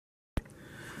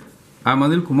I'm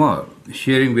Anil Kumar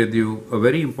sharing with you a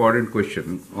very important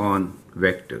question on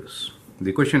vectors.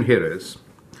 The question here is,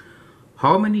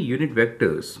 how many unit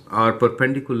vectors are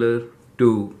perpendicular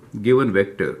to given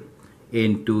vector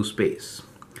in 2 space?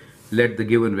 Let the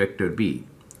given vector be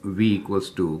v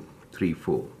equals to 3,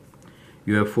 4.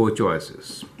 You have 4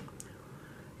 choices.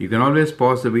 You can always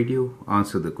pause the video,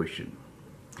 answer the question,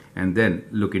 and then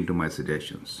look into my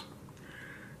suggestions.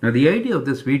 Now the idea of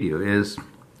this video is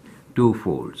two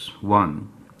folds. One,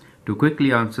 to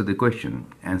quickly answer the question,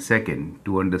 and second,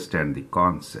 to understand the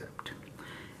concept,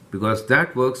 because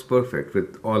that works perfect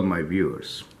with all my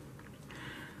viewers.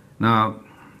 Now,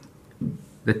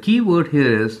 the key word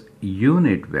here is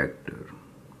unit vector,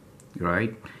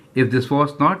 right? If this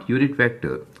was not unit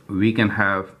vector, we can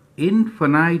have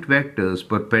infinite vectors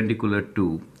perpendicular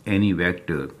to any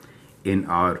vector in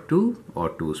R2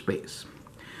 or 2 space.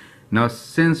 Now,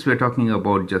 since we're talking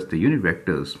about just the unit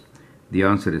vectors, the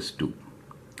answer is 2.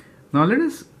 Now let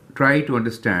us try to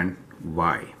understand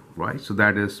why, right? So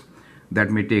that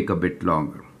may take a bit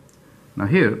longer. Now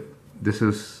here, this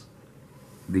is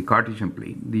the Cartesian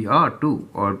plane, the R2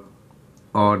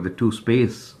 or the 2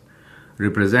 space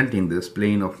representing this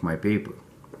plane of my paper.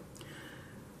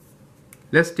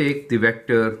 Let's take the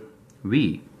vector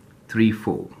v, 3,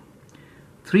 4.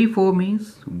 3, 4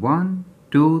 means 1,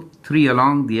 2, 3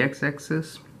 along the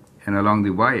x-axis, and along the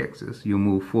y-axis you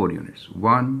move 4 units.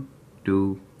 1,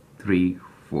 2, 3,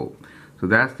 4. So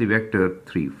that's the vector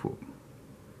 3, 4.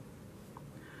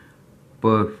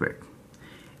 Perfect.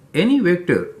 Any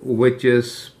vector which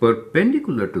is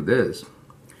perpendicular to this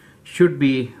should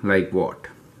be like what?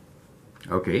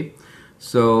 Okay,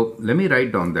 so let me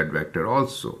write down that vector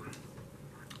also.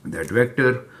 That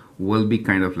vector will be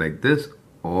kind of like this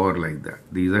or like that.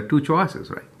 These are 2 choices,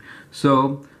 right?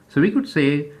 So we could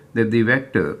say that the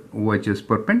vector which is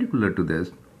perpendicular to this,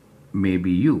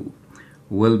 maybe u,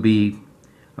 will be,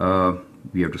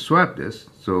 we have to swap this,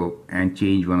 so, and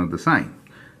change one of the sign.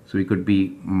 So it could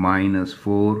be minus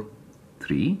 4,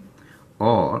 3,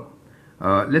 or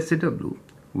let's say w,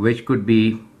 which could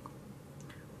be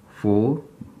 4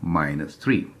 minus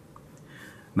 3.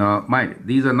 Now, mind it,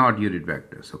 these are not unit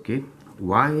vectors, okay?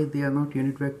 Why they are not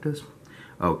unit vectors?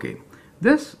 Okay,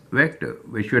 this vector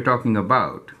which we are talking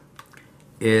about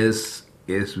is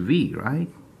v, right?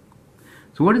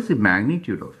 So what is the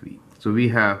magnitude of v? So we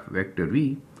have vector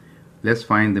v. Let's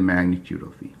find the magnitude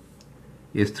of v.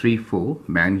 Is 3, 4.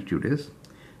 Magnitude is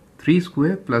 3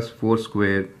 square plus 4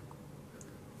 square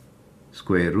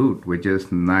root, which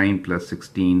is 9 plus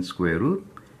 16 square root,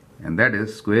 and that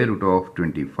is square root of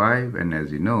 25, and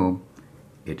as you know,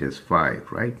 it is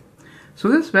 5, right? So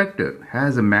this vector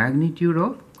has a magnitude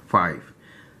of 5.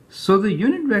 So the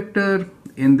unit vector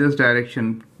in this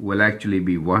direction will actually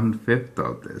be 1/5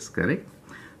 of this, correct?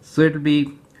 So it will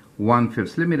be 1/5.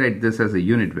 So let me write this as a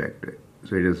unit vector.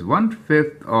 So it is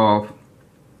 1/5 of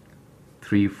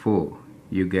 3, 4.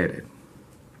 You get it.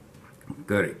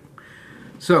 Correct.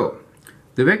 So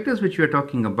the vectors which we are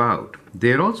talking about,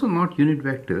 they are also not unit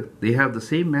vector. They have the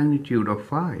same magnitude of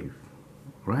 5,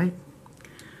 right?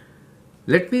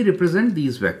 Let me represent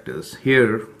these vectors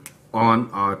here on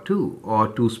R2 or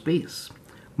 2 space.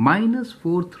 Minus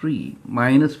 4, 3.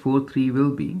 Minus 4, 3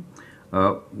 will be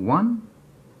 1,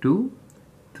 2,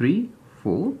 3,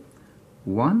 4.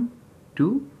 1,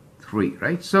 2, 3,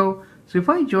 right? So if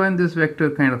I join this vector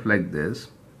kind of like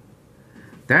this,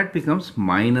 that becomes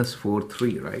minus 4,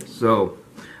 3, right? So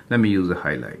let me use a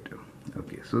highlighter.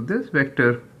 Okay, so this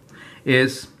vector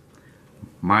is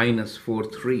minus 4,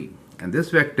 3, and this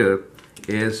vector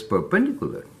is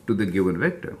perpendicular to the given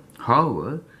vector.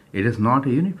 However, it is not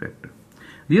a unit vector.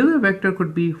 The other vector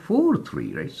could be 4,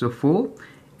 3, right? So 4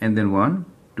 and then 1,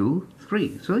 2,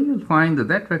 3. So you'll find that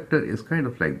that vector is kind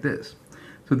of like this.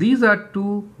 So these are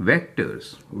 2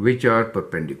 vectors which are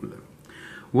perpendicular.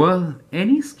 Well,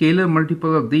 any scalar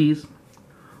multiple of these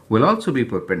will also be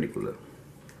perpendicular.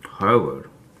 However,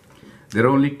 there are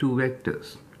only 2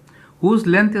 vectors whose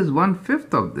length is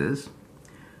 1/5 of this,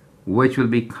 which will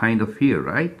be kind of here,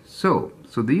 right? So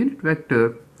the unit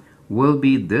vector will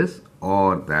be this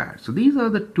or that. So these are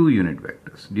the 2 unit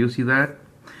vectors. Do you see that?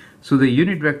 So the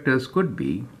unit vectors could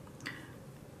be,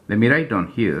 let me write down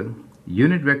here,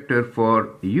 unit vector for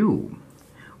u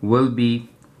will be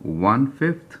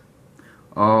 1/5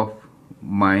 of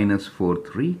minus 4,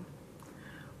 3,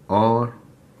 or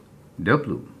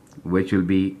w, which will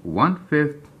be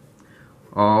 1/5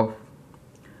 of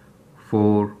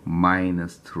 4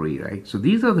 minus 3, right? So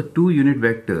these are the 2 unit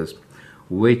vectors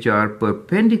which are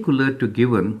perpendicular to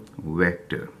given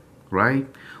vector, right?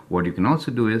 What you can also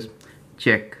do is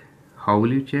check. How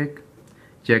will you check?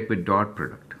 Check with dot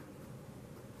product.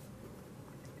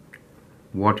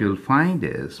 what you'll find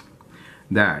is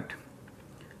that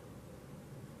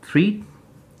 3,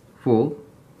 4,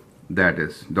 that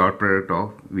is dot product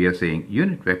of, we are saying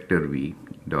unit vector v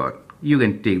dot, you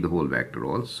can take the whole vector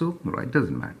also, right,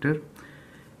 doesn't matter.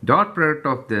 Dot product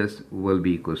of this will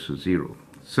be equals to 0.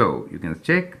 So you can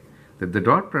check that the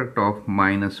dot product of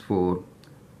minus 4,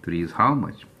 3 is how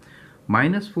much?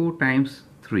 Minus 4 times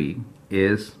 3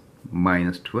 is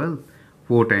minus 12.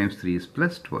 4 times 3 is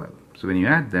plus 12. So when you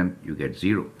add them, you get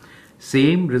 0.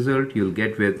 Same result you'll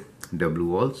get with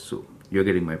W also. You're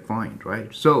getting my point,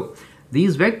 right? So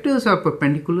these vectors are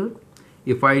perpendicular.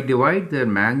 If I divide their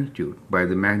magnitude by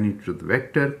the magnitude of the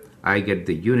vector, I get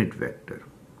the unit vector,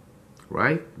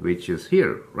 right? Which is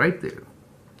here, right there.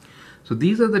 So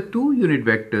these are the two unit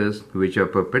vectors which are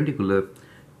perpendicular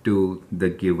to the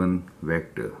given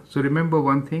vector. So remember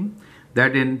one thing,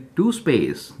 that in 2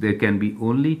 space there can be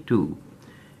only 2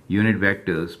 unit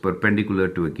vectors perpendicular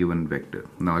to a given vector.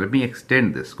 Now let me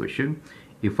extend this question.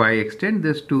 If I extend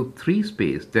this to 3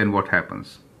 space, then what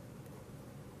happens?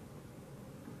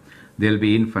 They'll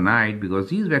be infinite because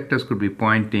these vectors could be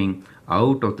pointing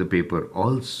out of the paper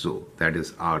also, that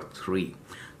is R3.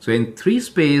 So in 3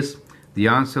 space, the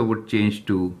answer would change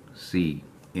to C,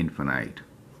 infinite.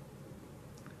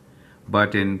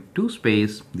 But in 2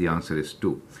 space, the answer is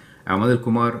 2. I'm Anil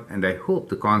Kumar, and I hope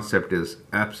the concept is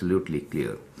absolutely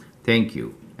clear. Thank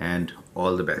you and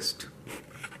all the best.